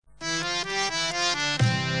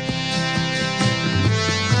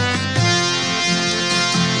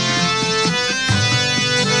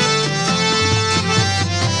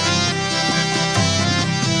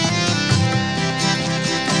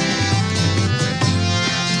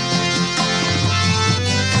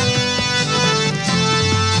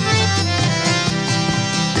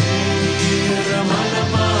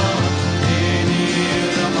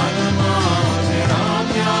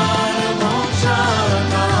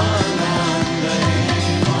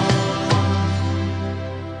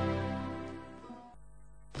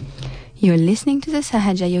You're listening to the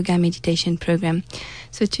Sahaja Yoga Meditation Program.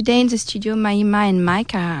 So today in the studio, Mahima and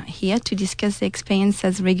Mike are here to discuss the experience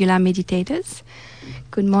as regular meditators.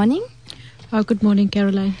 Good morning. Good morning,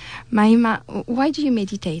 Caroline. Mahima, why do you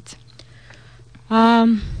meditate?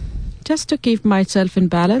 Just to keep myself in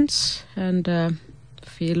balance and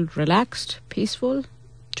feel relaxed, peaceful,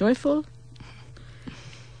 joyful.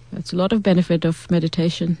 That's a lot of benefit of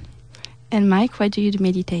meditation. And Mike, why do you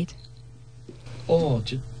meditate? Oh,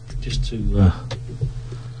 just to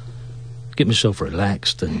get myself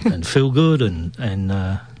relaxed and feel good and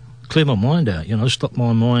clear my mind out, stop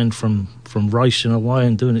my mind from racing away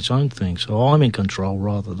and doing its own thing. So I'm in control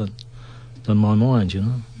rather than my mind,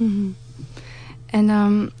 Mm-hmm.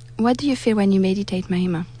 And what do you feel when you meditate,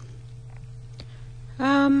 Mahima?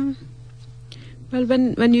 Well,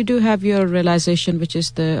 when you do have your realization, which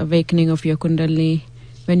is the awakening of your Kundalini,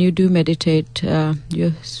 when you do meditate,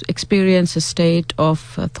 you experience a state of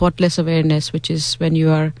thoughtless awareness, which is when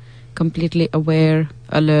you are completely aware,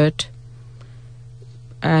 alert,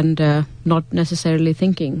 and not necessarily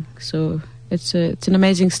thinking. So it's an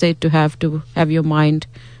amazing state to have your mind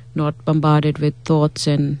not bombarded with thoughts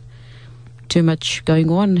and too much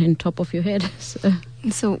going on in top of your head.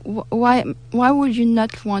 So why would you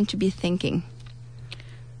not want to be thinking?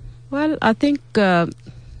 Well, I think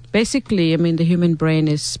basically, the human brain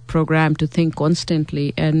is programmed to think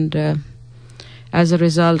constantly, and as a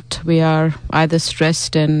result, we are either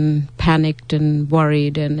stressed and panicked and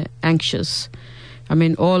worried and anxious.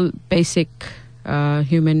 All basic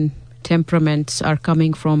human temperaments are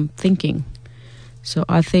coming from thinking. So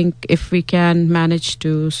I think if we can manage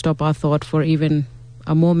to stop our thought for even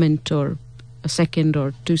a moment or a second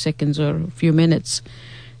or 2 seconds or a few minutes,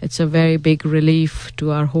 it's a very big relief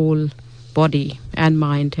to our whole body and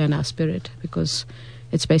mind and our spirit, because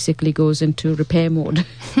it basically goes into repair mode.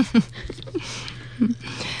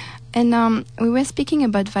 And we were speaking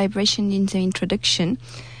about vibration in the introduction.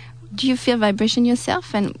 Do you feel vibration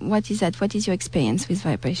yourself? And what is that? What is your experience with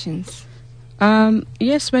vibrations?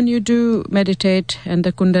 Yes, when you do meditate and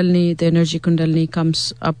the Kundalini, the energy Kundalini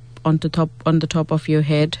comes up on the top of your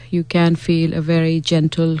head, you can feel a very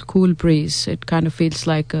gentle, cool breeze. It kind of feels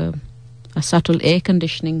like a subtle air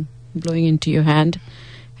conditioning blowing into your hand,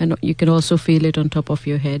 and you can also feel it on top of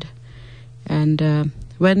your head. And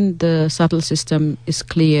when the subtle system is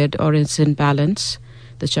cleared or is in balance,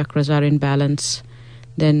 the chakras are in balance,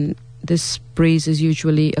 then this breeze is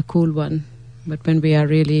usually a cool one. But when we are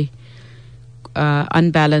really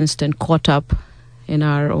unbalanced and caught up in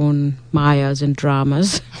our own mayas and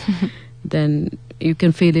dramas, then you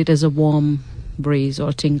can feel it as a warm breeze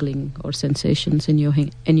or tingling or sensations in your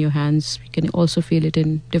hands. You can also feel it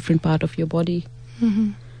in different part of your body.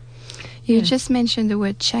 Mm-hmm. You just mentioned the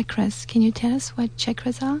word chakras. Can you tell us what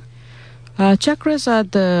chakras are? Chakras are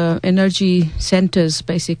the energy centers,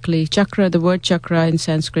 basically. The word chakra in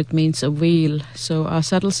Sanskrit means a wheel. So our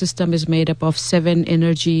subtle system is made up of 7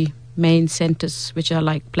 energy main centers, which are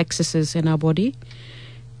like plexuses in our body.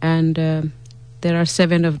 And there are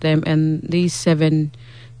 7 of them, and these 7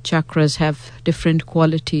 chakras have different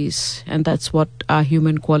qualities, and that's what our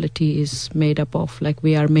human quality is made up of. Like,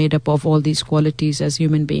 we are made up of all these qualities as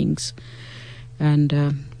human beings. And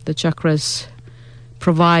the chakras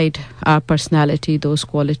provide our personality those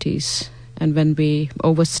qualities. And when we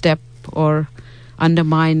overstep or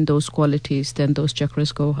undermine those qualities, then those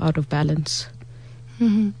chakras go out of balance.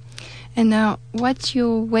 Mm-hmm. And now, what's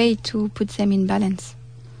your way to put them in balance?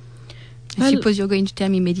 I suppose you're going to tell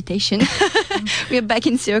me meditation. We're back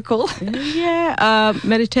in circle.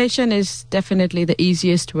 Meditation is definitely the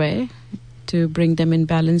easiest way to bring them in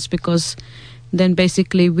balance, because then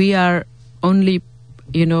basically we are only,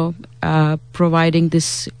 providing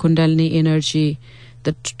this Kundalini energy,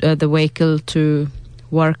 the vehicle to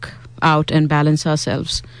work out and balance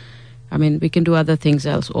ourselves. We can do other things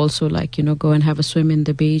else also, like, go and have a swim in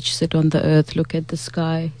the beach, sit on the earth, look at the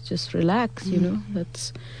sky, just relax,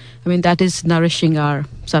 that is nourishing our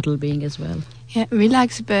subtle being as well. Yeah,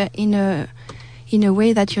 relax, but in a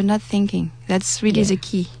way that you're not thinking. That's really the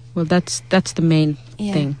key. Well, that's the main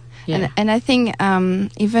thing. Yeah. And I think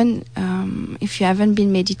even if you haven't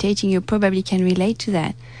been meditating, you probably can relate to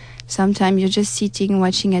that. Sometimes you're just sitting,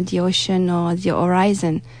 watching at the ocean or the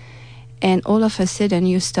horizon, and all of a sudden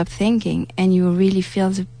you stop thinking and you really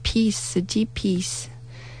feel the peace, the deep peace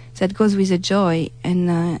that goes with the joy,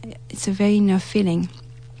 and it's a very inner feeling.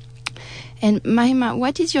 And Mahima,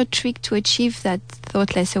 what is your trick to achieve that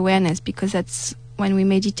thoughtless awareness? Because that's when we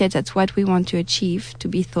meditate, that's what we want to achieve, to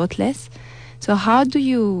be thoughtless. So how do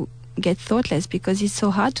you get thoughtless? Because it's so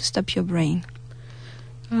hard to stop your brain.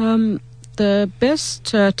 The best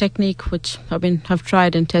technique, which I've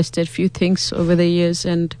tried and tested a few things over the years,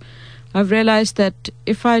 and I've realized that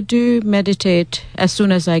if I do meditate as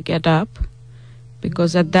soon as I get up,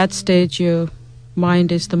 because at that stage your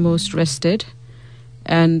mind is the most rested,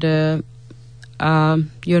 and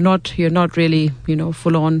you're not really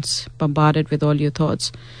full on bombarded with all your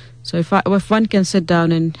thoughts. So if one can sit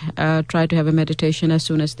down and try to have a meditation as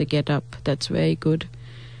soon as they get up, that's very good,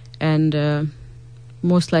 and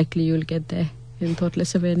most likely you'll get there in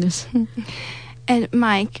thoughtless awareness. And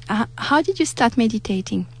Mike, how did you start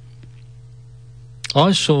meditating?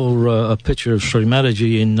 I saw a picture of Sri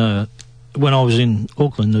Mataji when I was in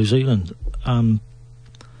Auckland, New Zealand. I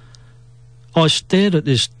stared at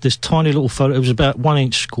this tiny little photo. It was about 1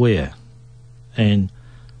 inch square. And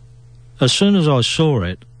as soon as I saw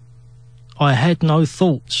it, I had no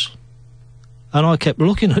thoughts. And I kept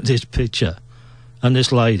looking at this picture and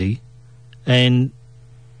this lady, and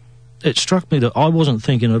it struck me that I wasn't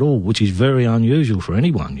thinking at all, which is very unusual for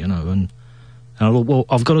anyone, And I thought, well,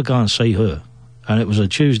 I've got to go and see her. And it was a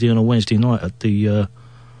Tuesday and a Wednesday night at the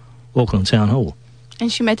Auckland Town Hall.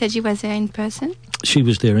 And Sri Mataji was there in person? She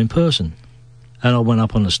was there in person. And I went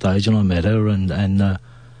up on the stage and I met her, and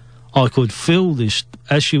I could feel this,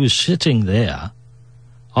 as she was sitting there,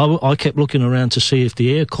 I kept looking around to see if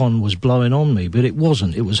the aircon was blowing on me, but it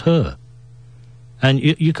wasn't, it was her. And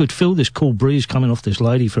you could feel this cool breeze coming off this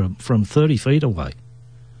lady from 30 feet away.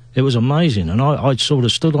 It was amazing. And I sort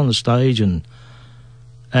of stood on the stage and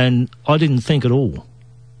I didn't think at all.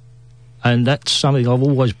 And that's something I've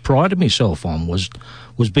always prided myself on, was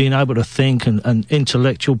being able to think, and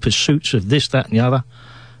intellectual pursuits of this, that and the other.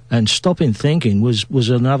 And stopping thinking was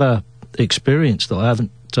another experience that I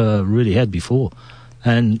haven't really had before.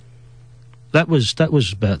 And that was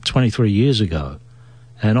about 23 years ago.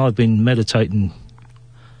 And I've been meditating,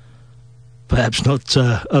 perhaps not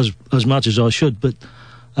as much as I should, but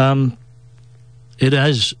it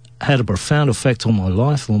has had a profound effect on my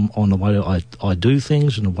life, on the way that I do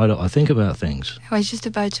things and the way that I think about things. I was just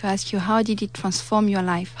about to ask you, how did it transform your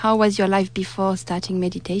life? How was your life before starting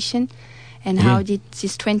meditation? And how did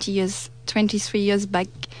this 23 years back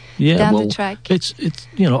down the track? It's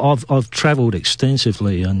I've travelled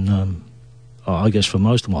extensively, and I guess for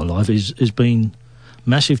most of my life has been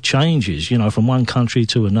massive changes, from one country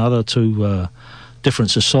to another, to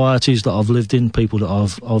different societies that I've lived in, people that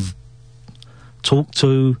I've talked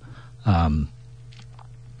to.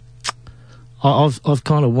 I've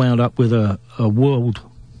kind of wound up with a world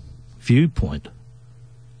viewpoint,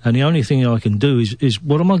 and the only thing I can do is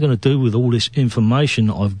what am I going to do with all this information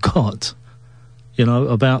that I've got,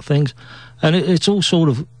 about things. And it's all sort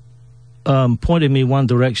of pointing me in one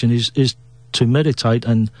direction, is to meditate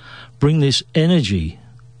and bring this energy,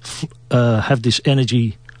 have this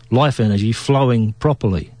energy, life energy, flowing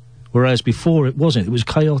properly, whereas before it wasn't. It was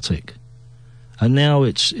chaotic. And now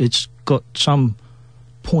it's got some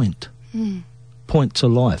point to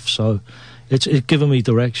life. So it's given me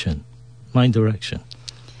direction, main direction.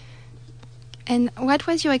 And what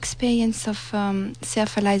was your experience of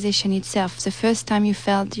self-realization itself, the first time you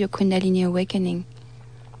felt your Kundalini awakening?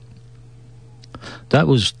 That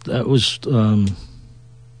was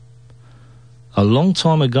a long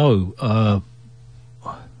time ago,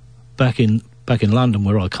 back in London,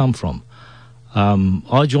 where I come from.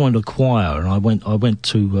 I joined a choir, and I went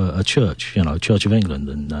to a church, Church of England,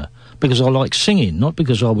 and because I like singing, not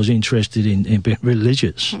because I was interested in being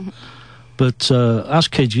religious. But us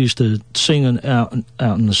kids used to sing out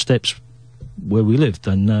on the steps where we lived,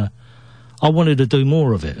 and I wanted to do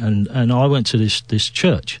more of it, and I went to this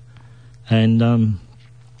church, and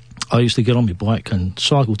I used to get on my bike and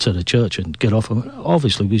cycle to the church and get off.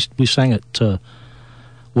 Obviously, we sang at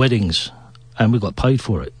weddings, and we got paid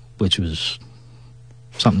for it, which was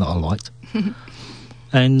something that I liked.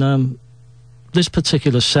 And this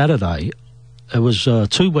particular Saturday, there was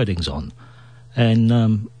 2 weddings on, and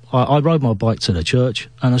I rode my bike to the church,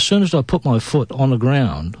 and as soon as I put my foot on the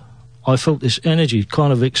ground, I felt this energy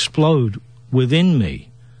kind of explode within me.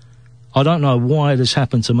 I don't know why this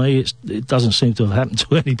happened to me. It doesn't seem to have happened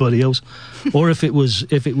to anybody else, or if it was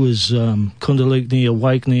Kundalini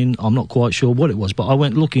awakening. I'm not quite sure what it was, but I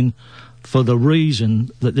went looking for the reason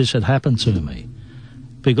that this had happened to me,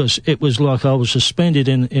 because it was like I was suspended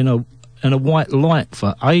in a white light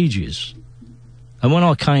for ages. And when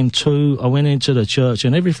I came to, I went into the church,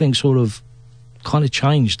 and everything sort of kind of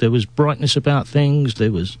changed. There was brightness about things.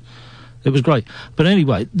 It was great. But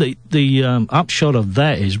anyway, the upshot of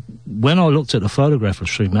that is, when I looked at the photograph of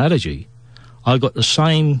Sri Mataji, I got the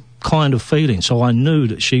same kind of feeling. So I knew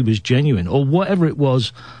that she was genuine, or whatever it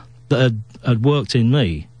was that had worked in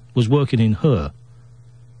me was working in her.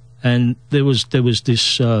 And there was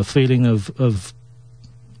this feeling of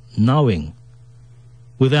knowing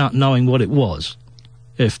without knowing what it was,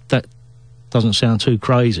 if that doesn't sound too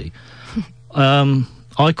crazy.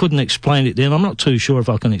 I couldn't explain it then. I'm not too sure if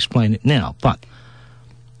I can explain it now, but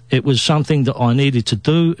it was something that I needed to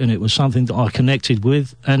do, and it was something that I connected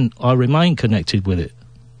with, and I remain connected with it.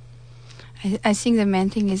 I think the main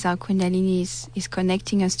thing is our Kundalini is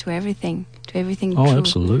connecting us to everything Oh, true.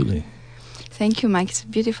 absolutely. Thank you, Mike. It's a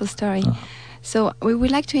beautiful story. So we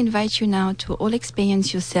would like to invite you now to all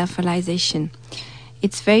experience your self-realization.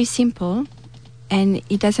 It's very simple, and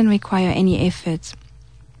it doesn't require any effort.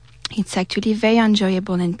 It's actually very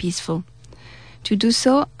enjoyable and peaceful. To do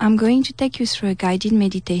so, I'm going to take you through a guided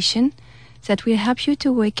meditation that will help you to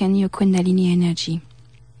awaken your Kundalini energy.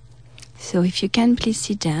 So if you can, please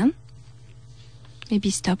sit down. Maybe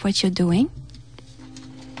stop what you're doing.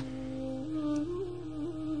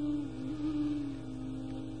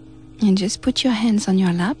 And just put your hands on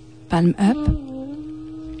your lap, palm up.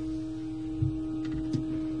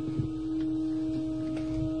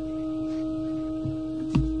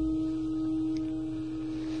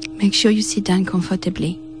 Make sure you sit down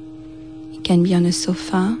comfortably. It can be on a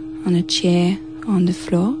sofa, on a chair, or on the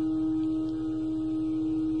floor.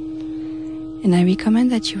 And I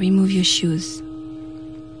recommend that you remove your shoes.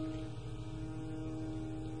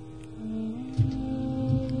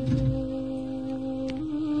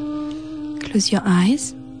 Close your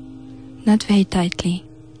eyes, not very tightly.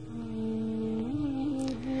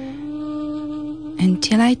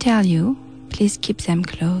 Until I tell you, please keep them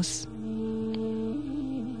closed.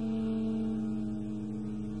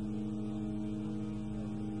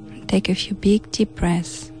 Take a few big deep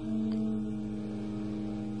breaths.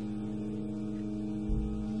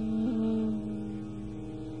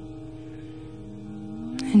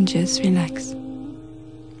 And just relax.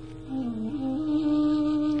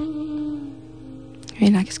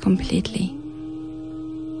 Relax completely.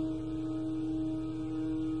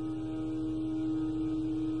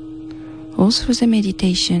 All through the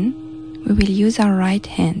meditation, we will use our right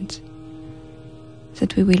hand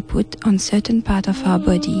that we will put on certain part of our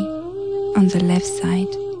body on the left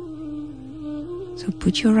side. So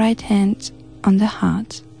put your right hand on the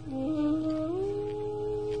heart.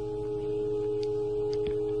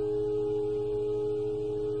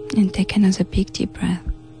 And take another big deep breath.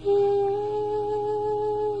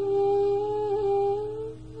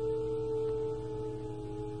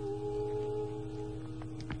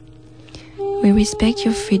 We respect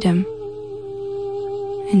your freedom,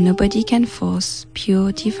 and nobody can force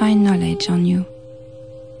pure divine knowledge on you.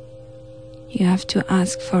 You have to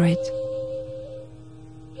ask for it.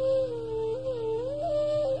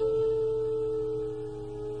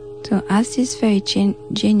 So ask this very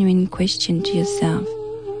genuine question to yourself.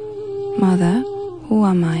 Mother, who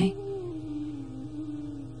am I?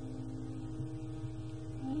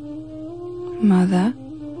 Mother,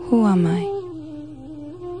 who am I?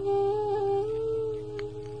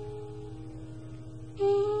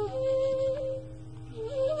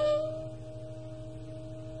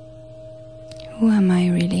 Who am I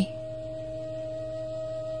really?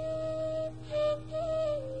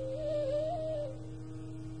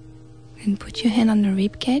 And put your hand on the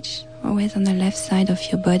rib cage, always on the left side of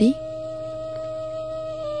your body.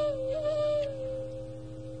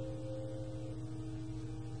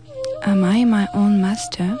 Am I my own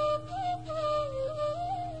master?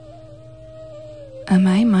 Am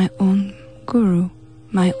I my own guru,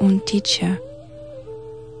 my own teacher?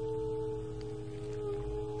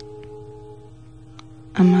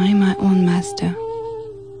 Am I my own master?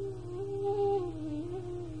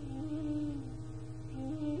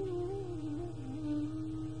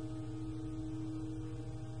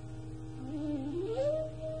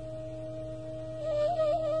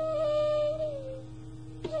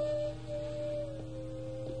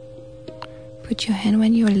 Put your hand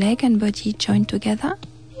when your leg and body join together,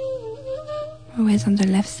 always on the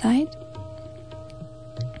left side.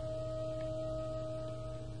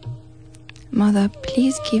 Mother,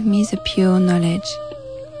 please give me the pure knowledge.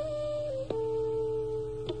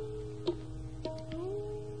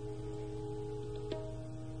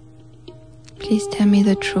 Please tell me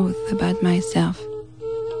the truth about myself.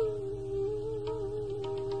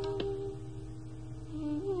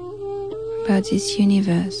 About this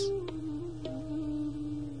universe.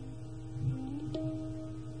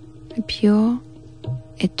 A pure,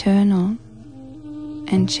 eternal,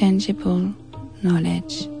 and changeable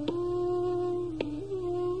knowledge.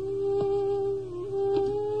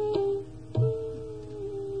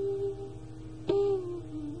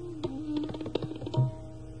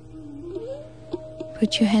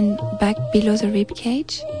 Put your hand back below the rib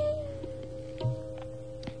cage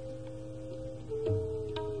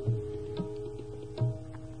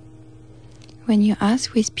When you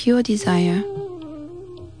ask with pure desire,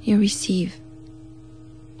 you receive.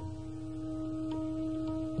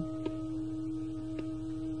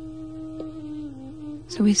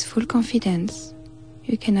 So with full confidence,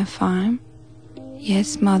 you can affirm,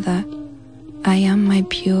 yes, Mother, I am my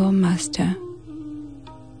pure master.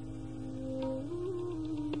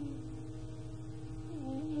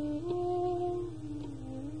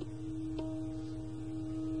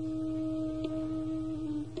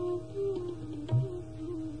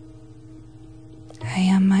 I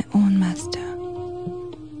am my own master.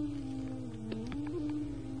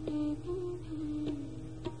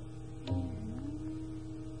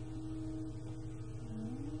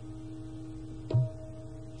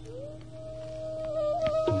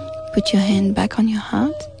 Put your hand back on your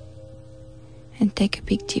heart and take a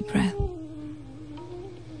big deep breath.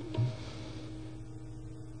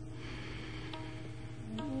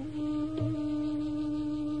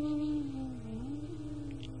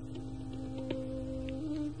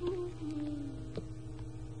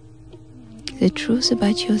 The truth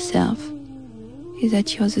about yourself is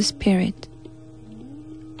that you're the spirit.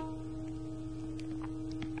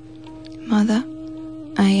 Mother,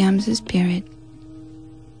 I am the spirit.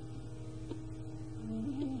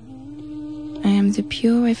 I am the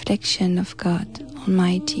pure reflection of God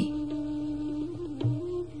Almighty.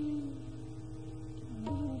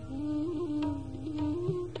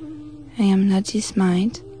 I am not this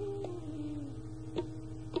mind,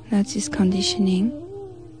 not this conditioning,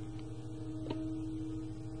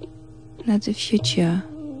 not the future,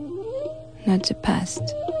 not the past.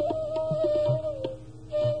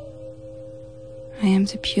 I am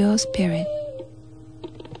the pure spirit.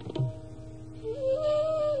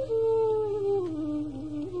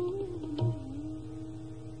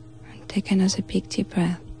 And take another big deep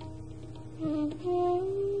breath.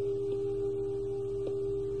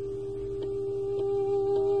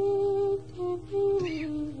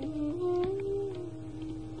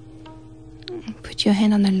 Put your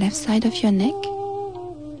hand on the left side of your neck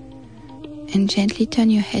and gently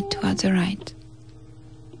turn your head towards the right,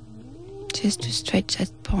 just to stretch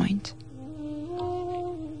that point.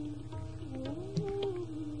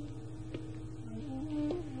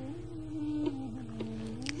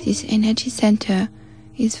 This energy center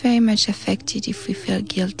is very much affected if we feel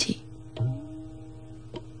guilty.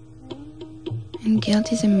 And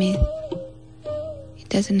guilt is a myth. It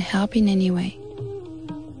doesn't help in any way.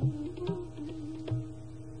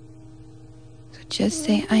 Just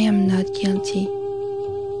say, I am not guilty.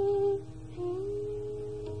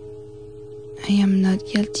 I am not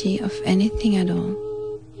guilty of anything at all.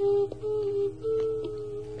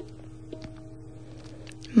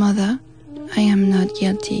 Mother, I am not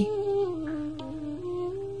guilty.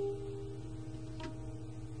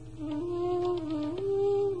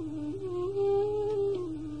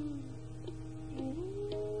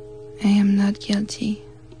 I am not guilty.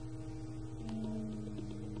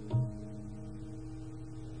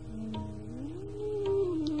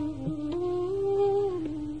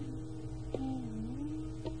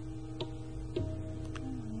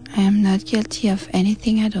 I am not guilty of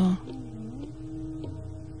anything at all.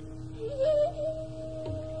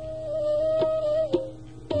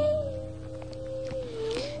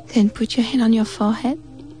 Then put your hand on your forehead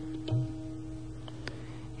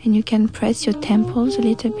and you can press your temples a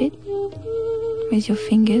little bit with your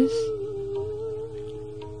fingers.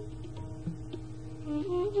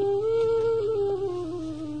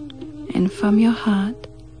 And from your heart,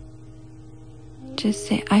 just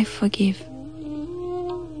say, I forgive.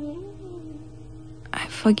 I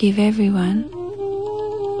forgive everyone,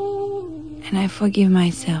 and I forgive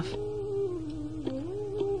myself.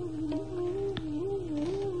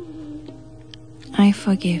 I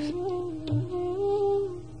forgive.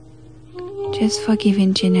 Just forgive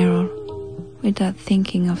in general, without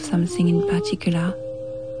thinking of something in particular.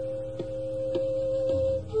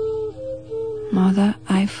 Mother,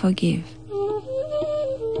 I forgive.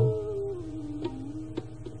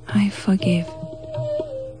 I forgive.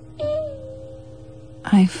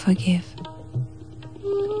 I forgive.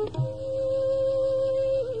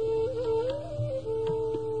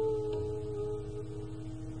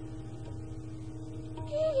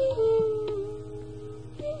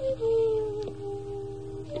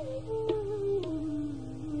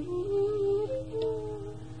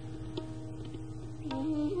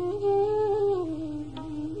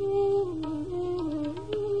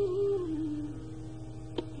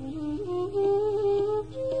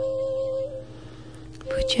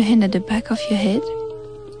 Put your hand at the back of your head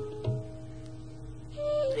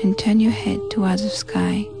and turn your head towards the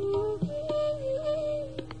sky,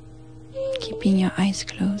 keeping your eyes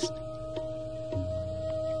closed.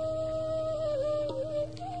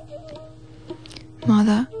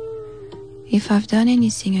 Mother, if I've done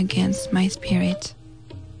anything against my spirit,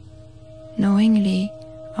 knowingly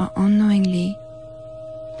or unknowingly,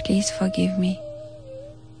 please forgive me.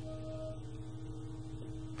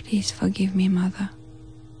 Please forgive me, Mother.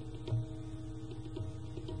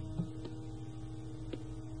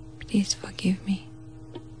 Please forgive me.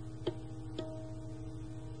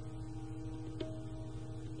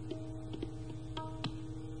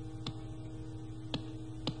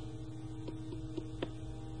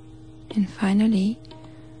 And finally,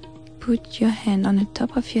 put your hand on the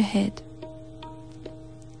top of your head,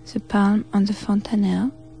 the palm on the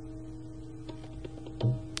fontanelle,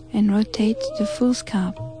 and rotate the full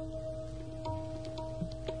scalp.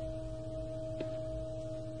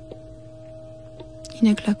 In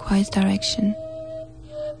a clockwise direction.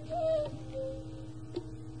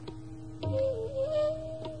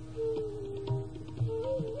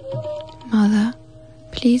 Mother,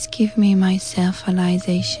 please give me my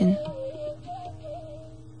self-realization.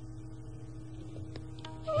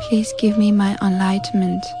 Please give me my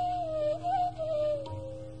enlightenment.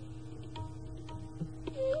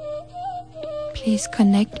 Please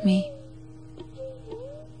connect me.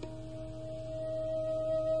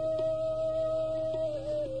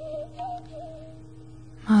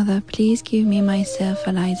 Mother, please give me my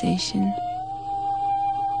self-realization.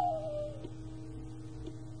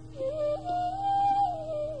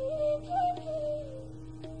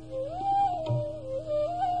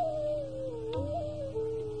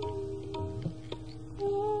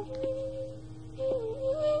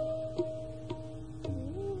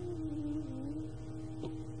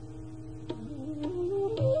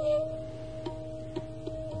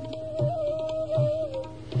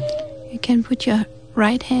 You can put your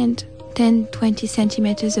right hand 10-20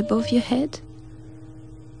 centimeters above your head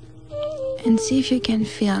and see if you can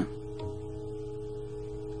feel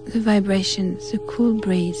the vibration, the cool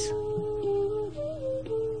breeze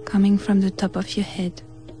coming from the top of your head.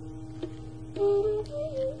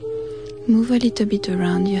 Move a little bit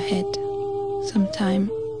around your head. Sometimes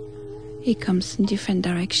it comes in different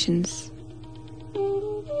directions.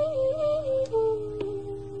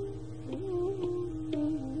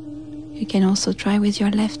 You can also try with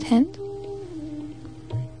your left hand.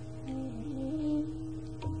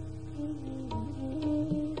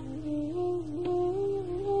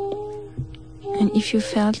 And if you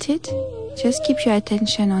felt it, just keep your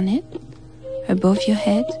attention on it, above your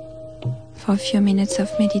head, for a few minutes of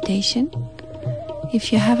meditation.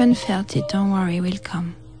 If you haven't felt it, don't worry, it will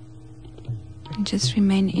come. And just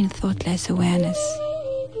remain in thoughtless awareness.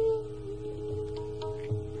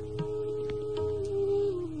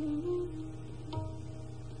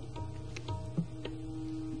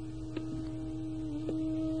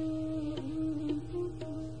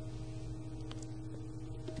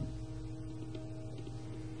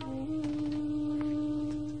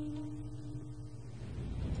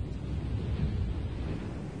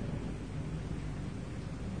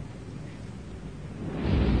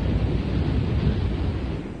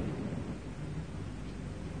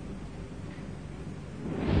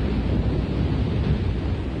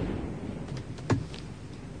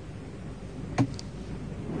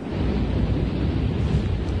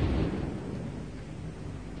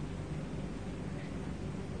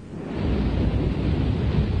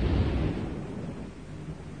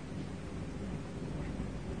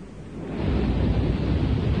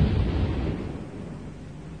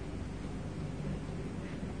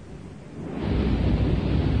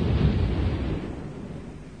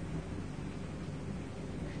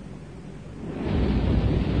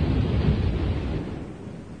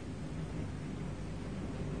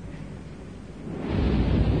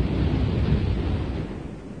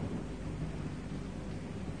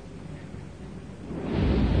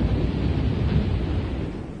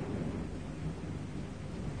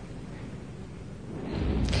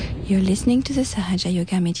 You're listening to the Sahaja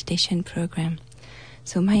Yoga meditation program.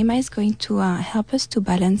 So Mahima is going to help us to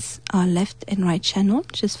balance our left and right channel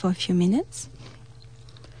just for a few minutes.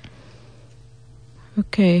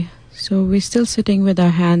 Okay, so we're still sitting with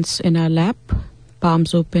our hands in our lap,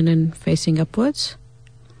 palms open and facing upwards.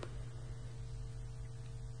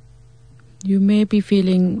 You may be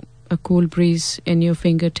feeling a cool breeze in your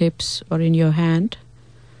fingertips or in your hand,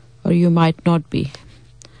 or you might not be.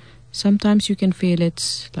 Sometimes you can feel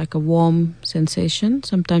it's like a warm sensation.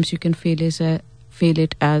 Sometimes you can feel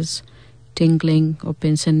it as tingling or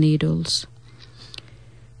pins and needles.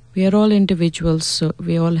 We are all individuals, so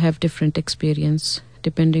we all have different experience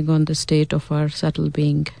depending on the state of our subtle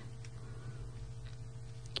being.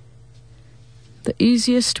 The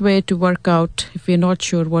easiest way to work out if we're not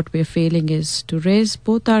sure what we're feeling is to raise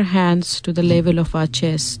both our hands to the level of our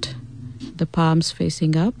chest, the palms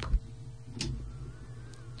facing up,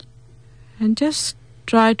 and just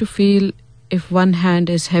try to feel if one hand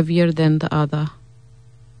is heavier than the other.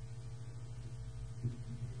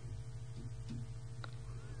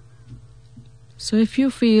 So if you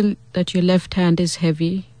feel that your left hand is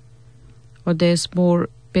heavy, or there's more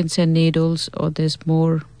pins and needles, or there's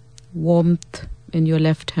more warmth in your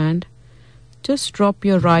left hand, just drop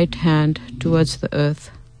your right hand towards the earth.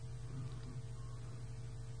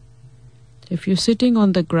 If you're sitting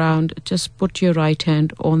on the ground, just put your right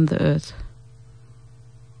hand on the earth.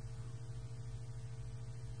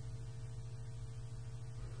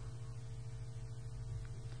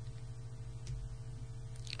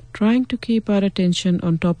 Trying to keep our attention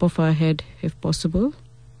on top of our head if possible.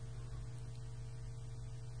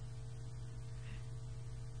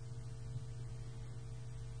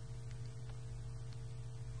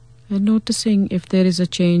 And noticing if there is a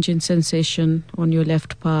change in sensation on your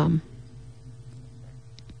left palm.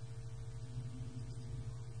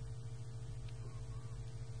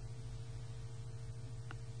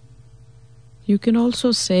 You can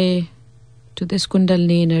also say to this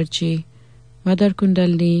Kundalini energy, Mother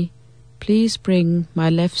Kundalini, please bring my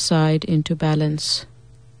left side into balance.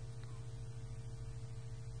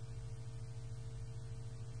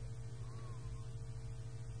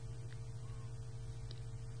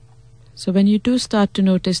 So when you do start to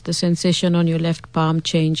notice the sensation on your left palm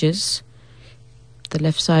changes, the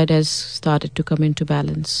left side has started to come into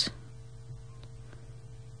balance.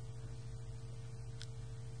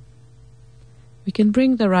 We can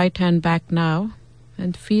bring the right hand back now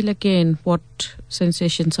and feel again what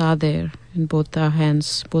sensations are there in both our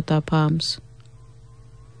hands, both our palms.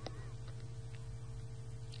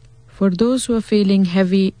 For those who are feeling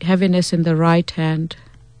heaviness in the right hand,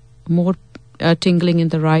 more tingling in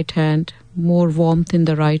the right hand, more warmth in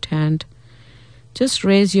the right hand, just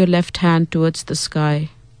raise your left hand towards the sky.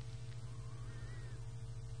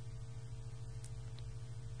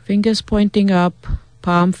 Fingers pointing up,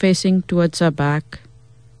 palm facing towards our back.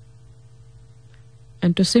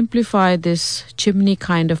 And to simplify this chimney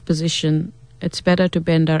kind of position, it's better to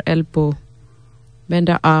bend our elbow,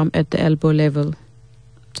 bend our arm at the elbow level,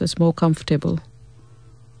 so it's more comfortable.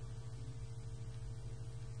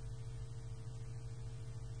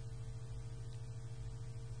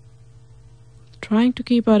 Trying to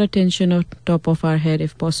keep our attention on top of our head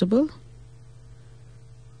if possible.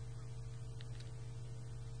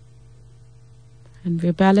 And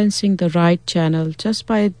we're balancing the right channel just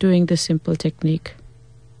by doing this simple technique.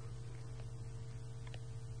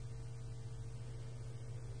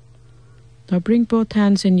 Now bring both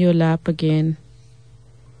hands in your lap again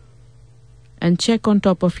and check on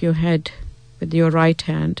top of your head with your right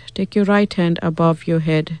hand. Take your right hand above your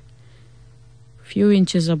head, a few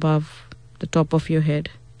inches above the top of your head,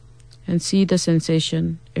 and see the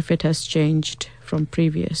sensation if it has changed from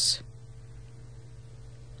previous.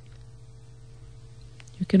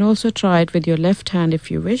 You can also try it with your left hand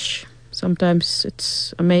if you wish. Sometimes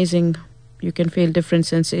it's amazing. You can feel different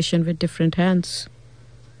sensation with different hands.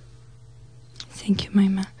 Thank you,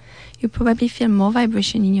 Mahima. You probably feel more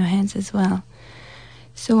vibration in your hands as well.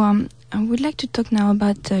 So I would like to talk now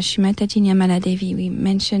about Shrimataji Nirmala Devi. We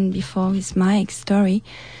mentioned before with Mike's story.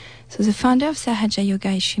 So the founder of Sahaja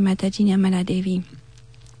Yoga is Shrimataji Nirmala Devi.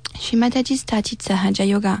 Shrimataji started Sahaja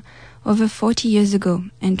Yoga over 40 years ago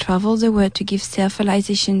and traveled the world to give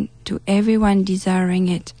self-realization to everyone desiring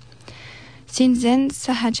it. Since then,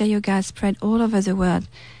 Sahaja Yoga has spread all over the world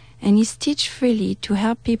and is taught freely to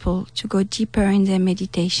help people to go deeper in their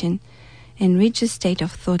meditation and reach a state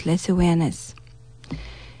of thoughtless awareness.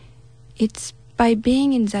 It's by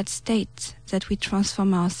being in that state that we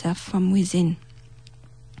transform ourselves from within.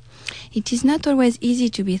 It is not always easy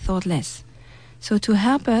to be thoughtless. So to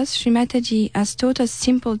help us, Shrimataji has taught us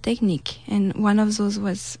simple technique, and one of those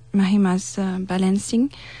was Mahima's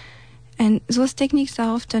balancing. And those techniques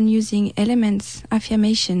are often using elements,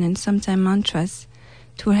 affirmation, and sometimes mantras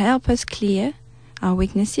to help us clear our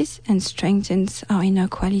weaknesses and strengthen our inner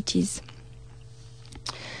qualities.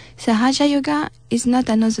 Sahaja Yoga is not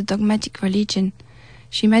another dogmatic religion.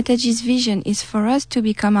 Shrimataji's vision is for us to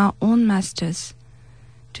become our own masters,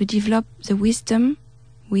 to develop the wisdom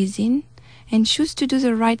within and choose to do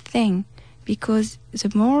the right thing, because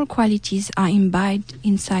the moral qualities are imbibed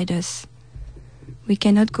inside us. We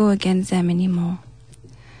cannot go against them anymore.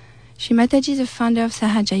 Shrimataji, the founder of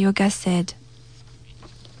Sahaja Yoga, said,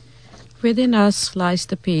 "Within us lies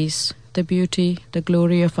the peace, the beauty, the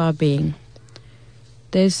glory of our being.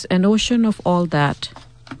 There's an ocean of all that,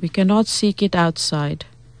 We cannot seek it outside.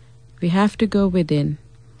 We have to go within.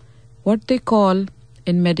 What they call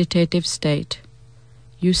in meditative state.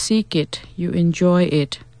 You seek it, you enjoy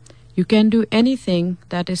it. You can do anything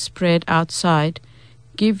that is spread outside,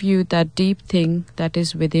 give you that deep thing that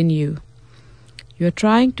is within you. You are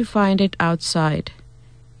trying to find it outside,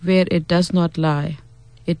 where it does not lie.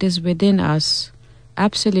 It is within us,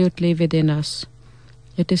 absolutely within us.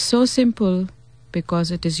 It is so simple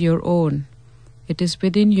because it is your own. It is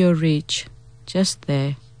within your reach, just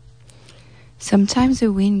there. Sometimes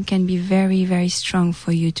the wind can be very, very strong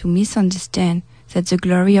for you to misunderstand that the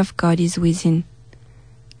glory of God is within.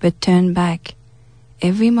 But turn back.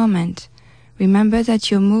 Every moment, remember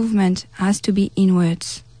that your movement has to be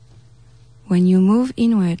inwards. When you move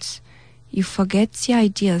inwards, you forget the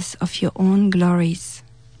ideas of your own glories.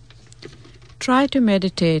 Try to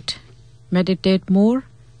meditate. Meditate more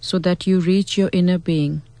so that you reach your inner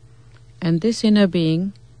being. And this inner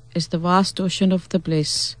being is the vast ocean of the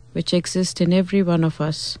bliss which exists in every one of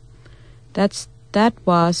us. That's that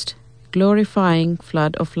vast, glorifying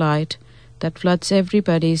flood of light that floods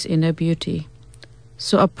everybody's inner beauty.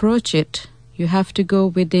 So approach it. You have to go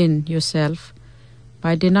within yourself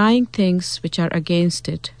by denying things which are against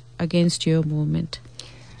it, against your movement.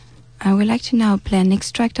 I would like to now play an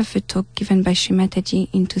extract of a talk given by Sri Mataji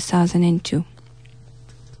in 2002.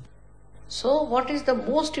 So what is the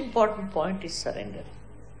most important point is surrender.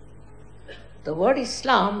 The word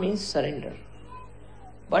Islam means surrender.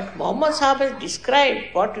 But Muhammad Sahib has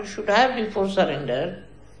described what you should have before surrender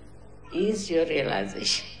is your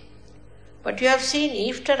realization. But you have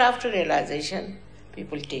seen after realization,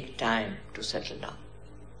 people take time to settle down.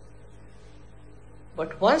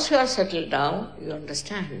 But once you are settled down, you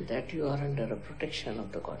understand that you are under a protection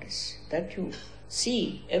of the goddess, that you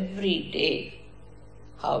see every day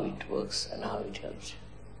how it works and how it helps you.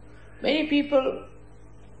 Many people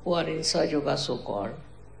who are in Sahaja Yoga so-called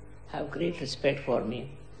have great respect for me,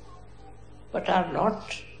 but are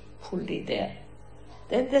not fully there.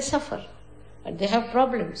 Then they suffer and they have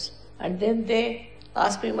problems. And then they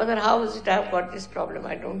ask me, Mother, how is it I have got this problem?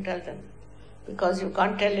 I don't tell them. Because you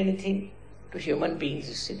can't tell anything to human beings,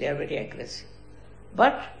 you see, they are very aggressive.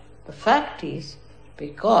 But the fact is,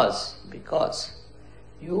 because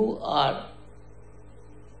you are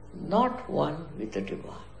not one with the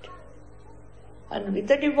divine. And with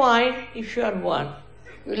the divine, if you are one,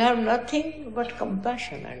 you will have nothing but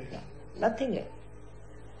compassion and love, nothing else.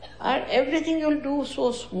 And everything you will do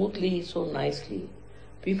so smoothly, so nicely.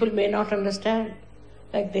 People may not understand.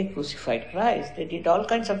 Like they crucified Christ, they did all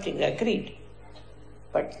kinds of things, agreed.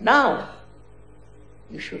 But now,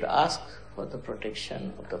 you should ask for the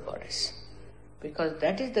protection of the goddess. Because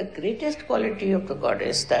that is the greatest quality of the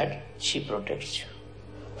goddess, that she protects you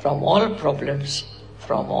from all problems,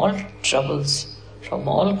 from all troubles, from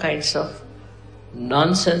all kinds of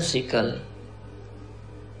nonsensical,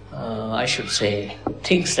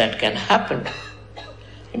 things that can happen.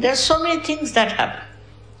 And there are so many things that happen.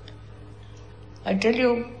 I tell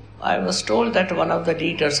you, I was told that one of the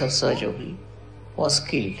leaders of Sahaja Yoga was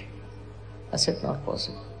killed. I said, not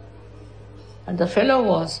possible. And the fellow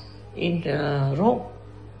was in Rome.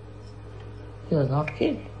 He was not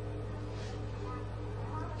killed.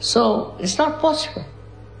 So, it's not possible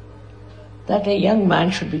that a young man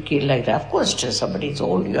should be killed like that. Of course, if somebody is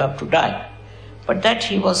old, you have to die. But that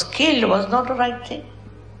he was killed was not the right thing.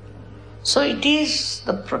 So it is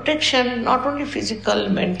the protection, not only physical,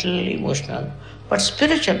 mental, emotional, but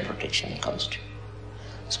spiritual protection comes to you.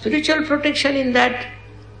 Spiritual protection in that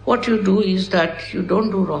what you do is that you don't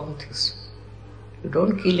do wrong things. You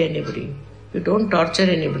don't kill anybody. You don't torture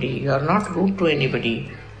anybody. You are not rude to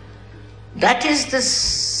anybody. That is the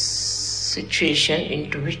situation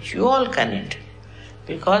into which you all can enter,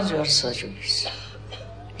 because you are Sahaja Yogis.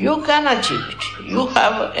 You can achieve it. You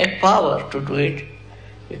have a power to do it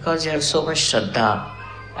because you have so much Shraddha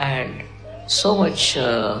and so much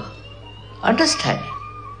understanding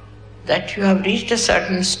that you have reached a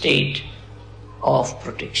certain state of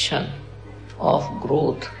protection, of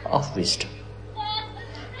growth, of wisdom.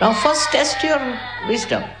 Now first test your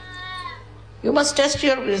wisdom. You must test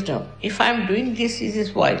your wisdom. If I am doing this, is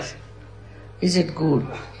it wise? Is it good?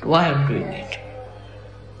 Why I am doing it?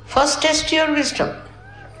 First test your wisdom.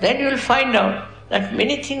 Then you will find out that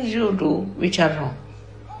many things you do which are wrong,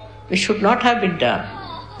 which should not have been done.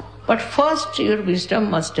 But first your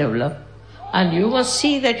wisdom must develop, and you must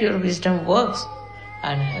see that your wisdom works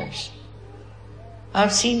and helps. I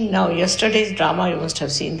have seen now yesterday's drama, you must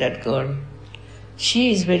have seen that girl.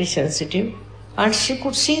 She is very sensitive and she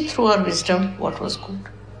could see through her wisdom what was good.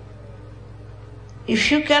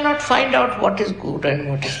 If you cannot find out what is good and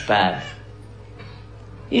what is bad,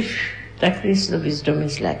 if that means the wisdom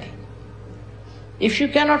is lacking. If you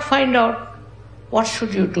cannot find out what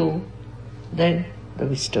should you do, then the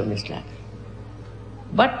wisdom is lacking.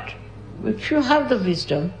 But if you have the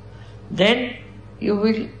wisdom, then you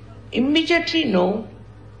will immediately know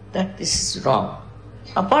that this is wrong.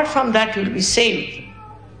 Apart from that, you will be saved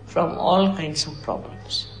from all kinds of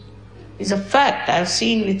problems. It's a fact. I have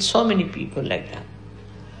seen with so many people like that,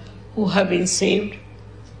 who have been saved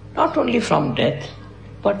not only from death,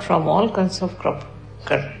 but from all kinds of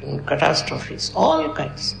catastrophes, all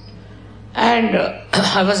kinds. And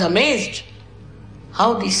I was amazed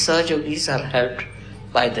how these Sahaja Yogis are helped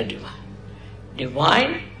by the divine.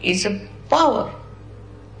 Divine is a power.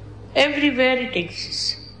 Everywhere it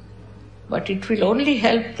exists. But it will only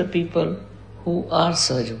help the people who are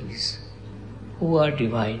Sahaja Yogis, who are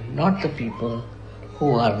divine, not the people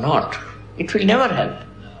who are not. It will never help.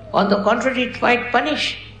 On the contrary, it might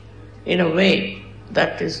punish in a way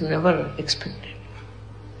that is never expected.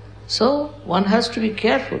 So one has to be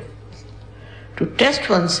careful to test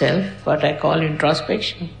oneself, what I call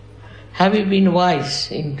introspection. Have you been wise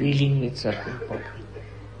in dealing with certain problems?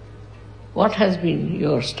 What has been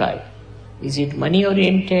your style? Is it money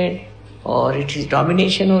oriented or it is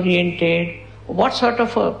domination oriented? What sort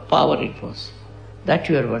of a power it was that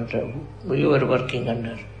you were working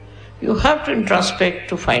under? You have to introspect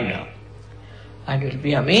to find out. And you'll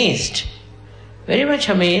be amazed, very much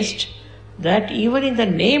amazed, that even in the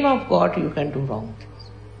name of God you can do wrong things.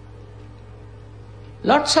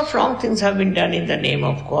 Lots of wrong things have been done in the name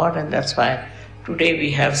of God, and that's why today we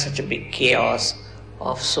have such a big chaos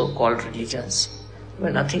of so-called religions.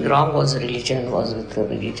 Well, nothing wrong was with the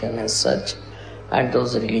religion as such, and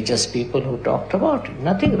those religious people who talked about it,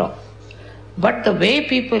 nothing wrong. But the way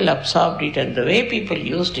people absorbed it and the way people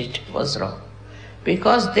used it was wrong,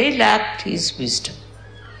 because they lacked his wisdom.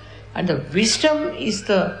 And the wisdom is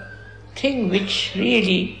the thing which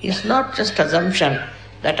really is not just assumption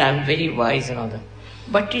that I am very wise and all that,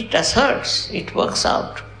 but it asserts, it works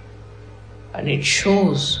out, and it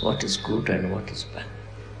shows what is good and what is bad.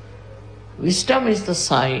 Wisdom is the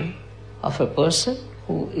sign of a person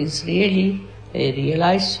who is really a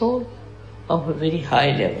realized soul of a very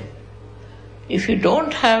high level. If you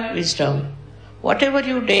don't have wisdom, whatever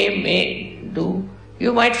you may do,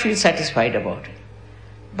 you might feel satisfied about it.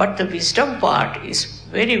 But the wisdom part is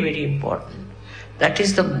very, very important. That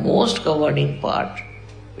is the most governing part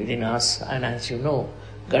within us. And as you know,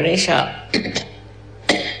 Ganesha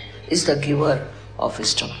is the giver of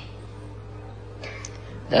wisdom.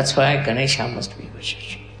 That's why Ganesha must be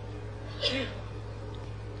worshipped.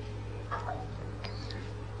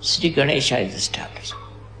 Sri Ganesha is established,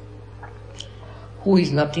 who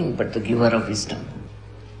is nothing but the giver of wisdom.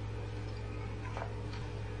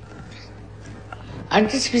 And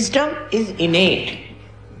this wisdom is innate.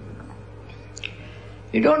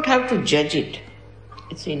 You don't have to judge it.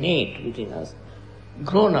 It's innate within us,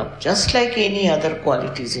 grown up, just like any other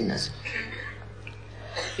qualities in us.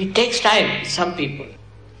 It takes time with some people.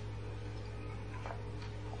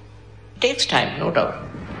 It takes time, no doubt.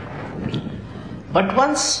 But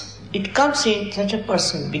once it comes in, such a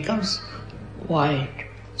person becomes quiet,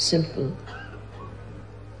 simple.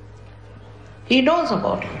 He knows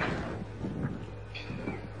about it.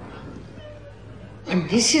 And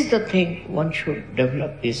this is the thing one should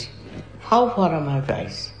develop, is how far am I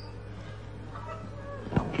wise?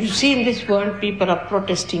 You see, in this world people are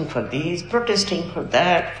protesting for this, protesting for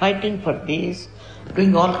that, fighting for this,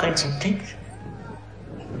 doing all kinds of things.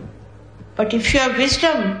 But if you have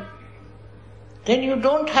wisdom, then you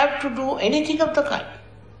don't have to do anything of the kind.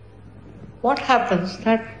 What happens?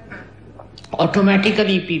 That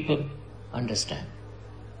automatically people understand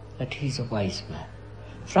that he is a wise man.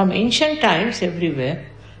 From ancient times, everywhere,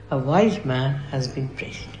 a wise man has been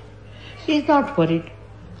praised. He is not worried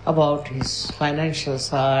about his financial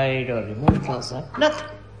side or emotional side, nothing.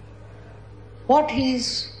 What he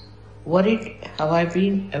is worried, have I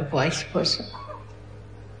been a wise person?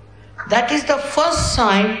 That is the first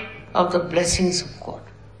sign of the blessings of God.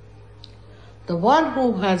 The one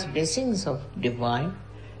who has blessings of divine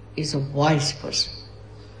is a wise person.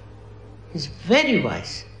 He is very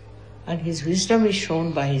wise, and his wisdom is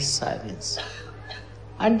shown by his silence.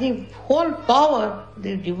 And the whole power,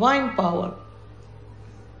 the divine power,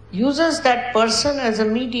 uses that person as a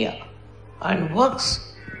media and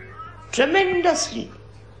works tremendously.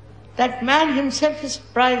 That man himself is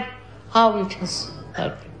surprised how it has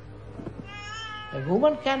helped him. A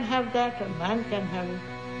woman can have that, a man can have it.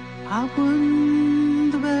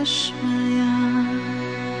 Agund Vashmaya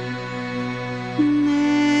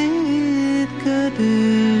Ned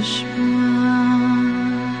Kadishma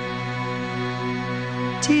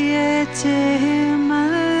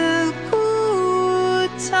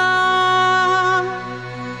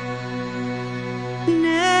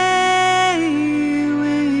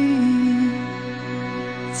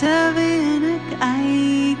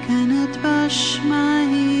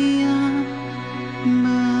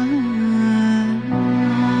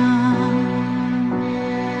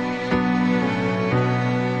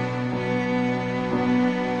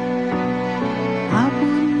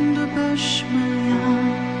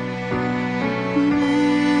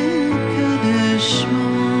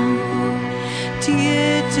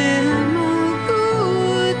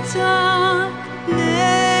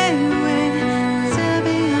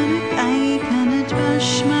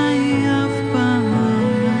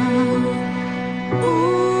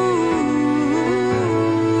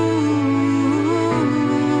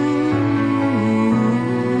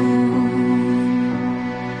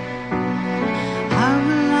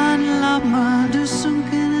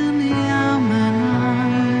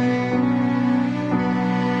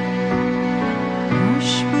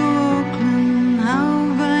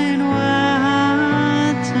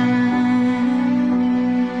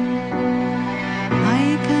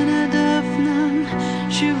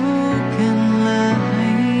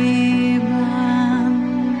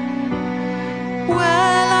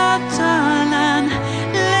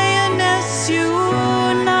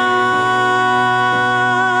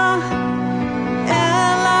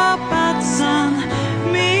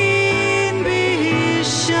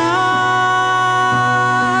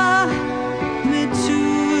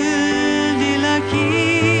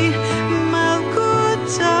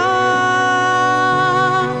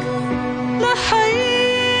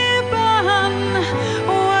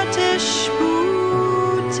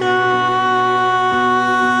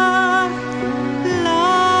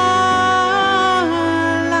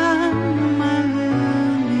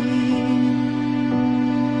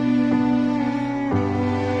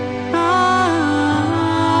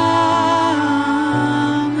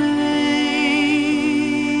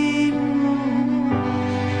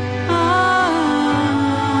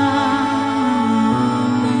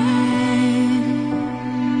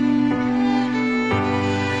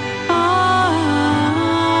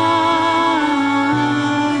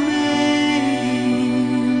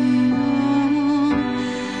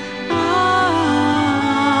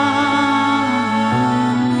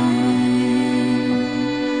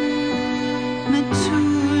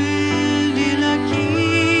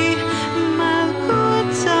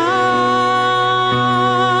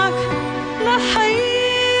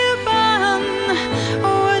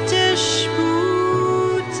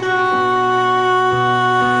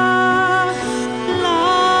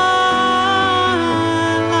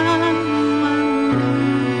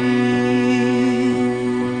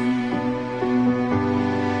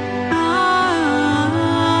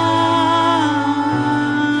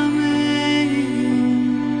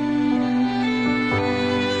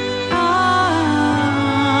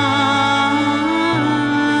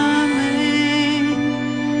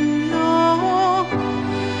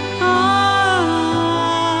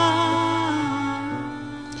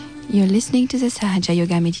You're listening to the Sahaja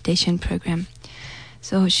Yoga Meditation Program.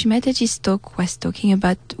 So Shrimataji's talk was talking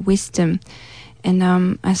about wisdom, and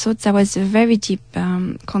I thought that was a very deep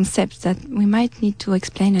concept that we might need to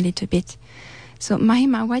explain a little bit. So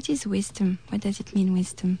Mahima, what is wisdom? What does it mean,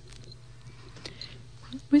 wisdom?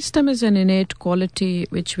 Wisdom is an innate quality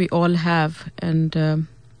which we all have, and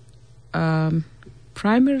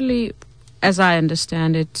primarily, as I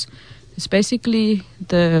understand it, it's basically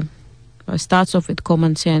starts off with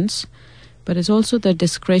common sense, but it's also the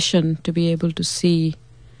discretion to be able to see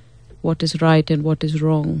what is right and what is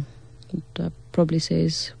wrong. That probably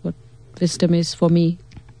says what wisdom is for me.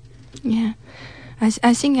 Yeah,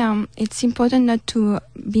 I think it's important not to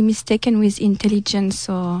be mistaken with intelligence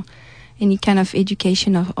or any kind of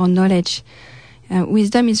education or knowledge.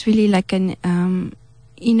 Wisdom is really like an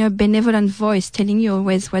inner benevolent voice telling you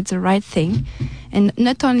always what's the right thing, and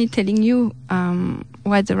not only telling you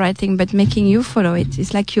what's the right thing, but making you follow it.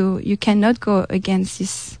 It's like you cannot go against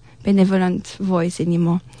this benevolent voice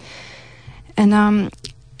anymore. And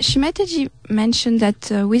Shrimataji mentioned that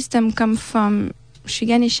wisdom comes from Sri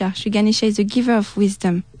Ganesha. Sri Ganesha is the giver of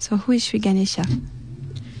wisdom. So who is Sri Ganesha?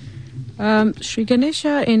 Sri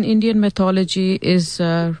Ganesha in Indian mythology is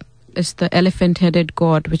the elephant-headed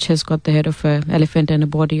god, which has got the head of an elephant and a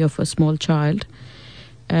body of a small child.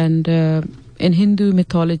 And in Hindu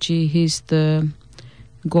mythology, he's the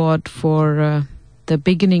god for the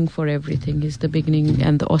beginning for everything. He's the beginning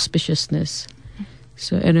and the auspiciousness.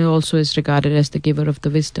 So, and he also is regarded as the giver of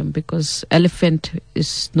the wisdom, because elephant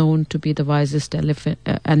is known to be the wisest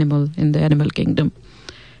animal in the animal kingdom.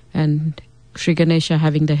 And Sri Ganesha,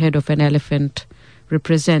 having the head of an elephant,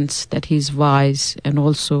 represents that he's wise, and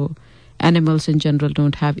also animals in general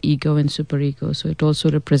don't have ego and superego. So it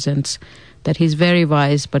also represents that he's very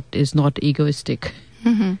wise but is not egoistic.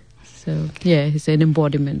 Mm-hmm. So, yeah, he's an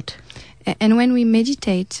embodiment. And when we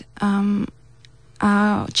meditate,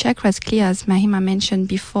 our chakras clear, as Mahima mentioned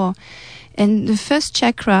before. And the first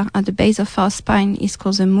chakra at the base of our spine is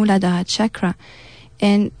called the Muladhara chakra.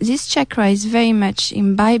 And this chakra is very much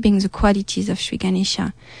imbibing the qualities of Sri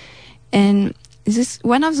Ganesha. And this,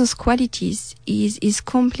 one of those qualities is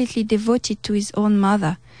completely devoted to his own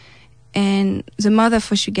mother. And the mother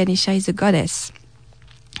for Sri Ganesha is a goddess.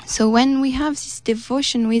 So when we have this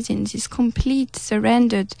devotion within, this complete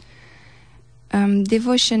surrendered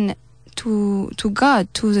devotion to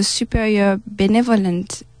God, to the superior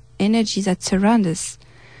benevolent energy that surround us,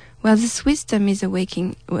 well, this wisdom is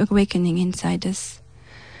awakening inside us.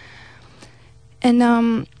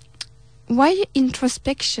 And why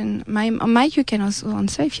introspection? Mike, you can also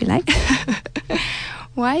answer if you like.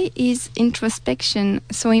 Why is introspection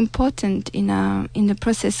so important in the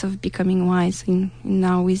process of becoming wise, in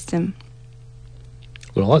our wisdom?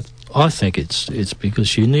 Well, I think it's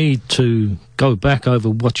because you need to go back over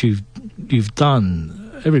what you've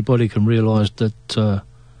done. Everybody can realise that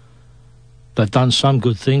they've done some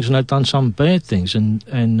good things and they've done some bad things,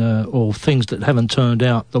 and or things that haven't turned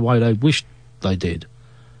out the way they wished they did.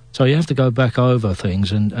 So you have to go back over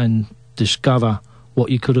things and discover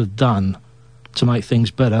what you could have done to make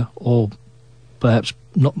things better, or perhaps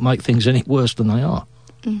not make things any worse than they are.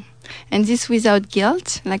 Mm. And this without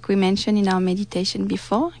guilt, like we mentioned in our meditation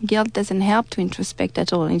before. Guilt doesn't help to introspect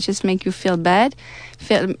at all. It just makes you feel bad,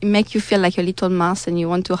 make you feel like a little mouse and you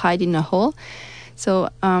want to hide in a hole. So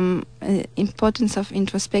importance of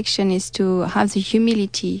introspection is to have the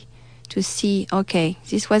humility to see, okay,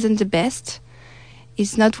 this wasn't the best.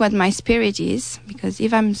 It's not what my spirit is, because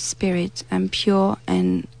if I'm spirit, I'm pure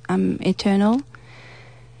and I'm eternal.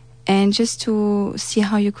 And just to see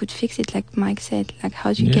how you could fix it, like Mike said, like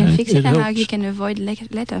how you can fix it and how you can avoid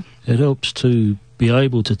later. It helps to be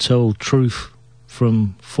able to tell truth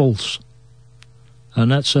from false.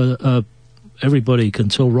 And that's everybody can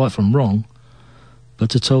tell right from wrong, but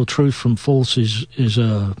to tell truth from false is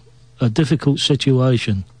a difficult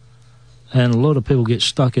situation. And a lot of people get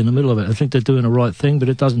stuck in the middle of it. I think they're doing the right thing, but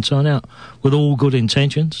it doesn't turn out with all good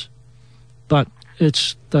intentions. But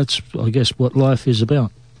that's, I guess, what life is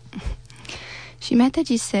about. Shri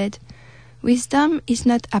Mataji said, wisdom is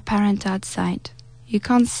not apparent outside. You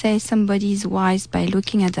can't say somebody is wise by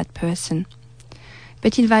looking at that person.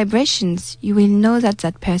 But in vibrations, you will know that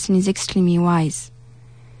that person is extremely wise.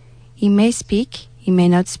 He may speak, he may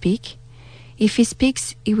not speak. If he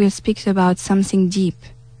speaks, he will speak about something deep,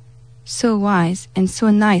 so wise and so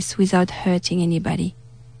nice without hurting anybody.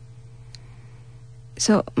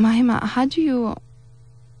 So, Mahima,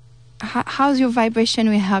 how's your vibration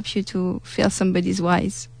will help you to feel somebody's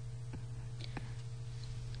wise?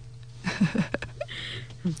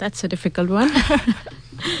 That's a difficult one.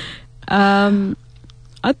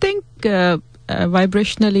 I think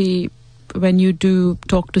vibrationally, when you do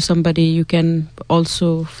talk to somebody, you can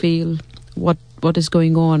also feel what is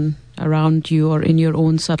going on around you or in your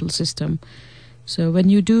own subtle system. So when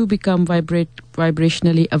you do become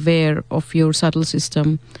vibrationally aware of your subtle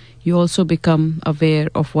system, you also become aware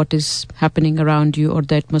of what is happening around you, or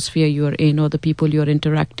the atmosphere you are in, or the people you are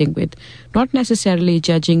interacting with. Not necessarily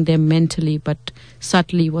judging them mentally, but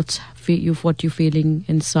subtly what you're feeling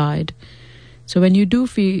inside. So when you do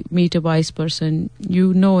meet a wise person,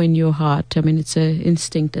 you know in your heart, I mean, it's an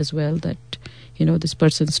instinct as well that, this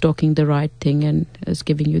person's talking the right thing and is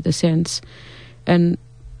giving you the sense. And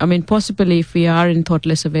I mean, possibly if we are in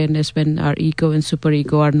thoughtless awareness, when our ego and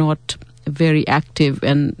superego are not very active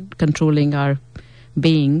and controlling our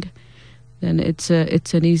being, then it's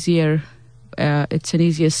an easier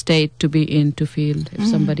state to be in, to feel if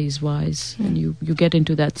somebody is wise, and you get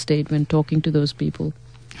into that state when talking to those people.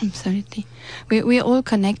 Absolutely, we're all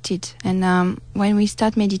connected, and when we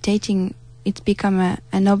start meditating, it's become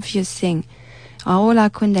an obvious thing. All our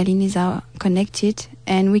kundalinis are connected,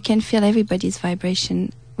 and we can feel everybody's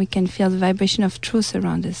vibration. We can feel the vibration of truth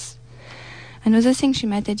around us. Another thing Shri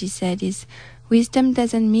Mataji said is, wisdom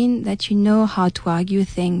doesn't mean that you know how to argue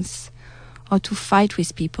things or to fight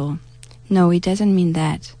with people. No, it doesn't mean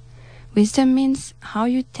that. Wisdom means how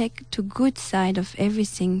you take the good side of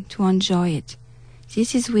everything to enjoy it.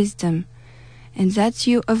 This is wisdom. And that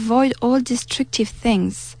you avoid all destructive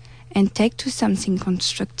things and take to something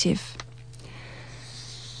constructive.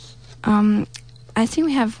 I think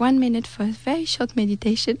we have 1 minute for a very short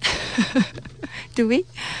meditation. Do we?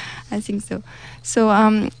 I think so. So,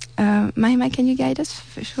 Mahima, can you guide us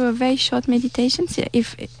through a very short meditation? So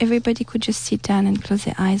if everybody could just sit down and close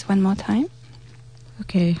their eyes one more time.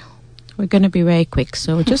 Okay, we're going to be very quick.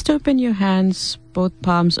 So just open your hands, both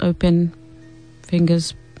palms open,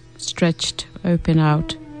 fingers stretched, open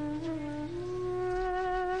out.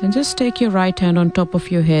 And just take your right hand on top of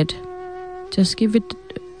your head. Just give it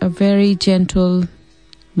a very gentle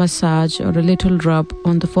massage or a little rub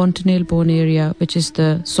on the fontanelle bone area, which is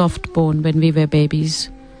the soft bone when we were babies.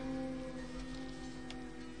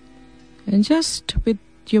 And just with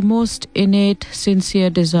your most innate, sincere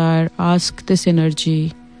desire, ask this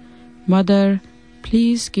energy, Mother,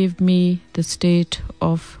 please give me the state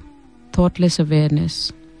of thoughtless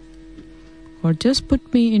awareness, or just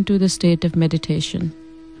put me into the state of meditation.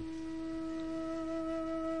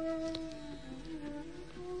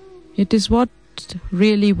 It is what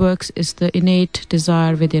really works is the innate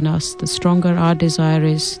desire within us. The stronger our desire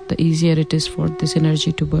is, the easier it is for this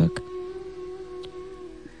energy to work.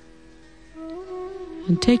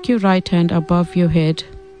 And take your right hand above your head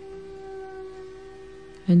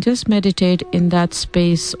and just meditate in that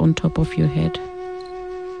space on top of your head.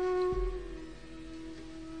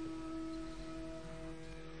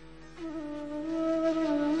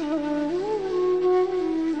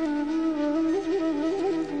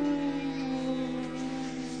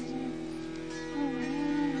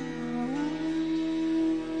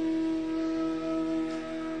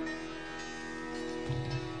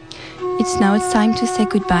 Now it's time to say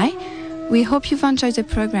goodbye. We hope you've enjoyed the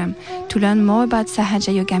program. To learn more about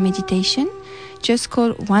Sahaja Yoga meditation, just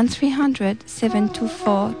call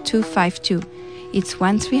 1-300-724-252. It's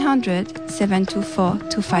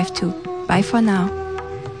 1-300-724-252. Bye for now.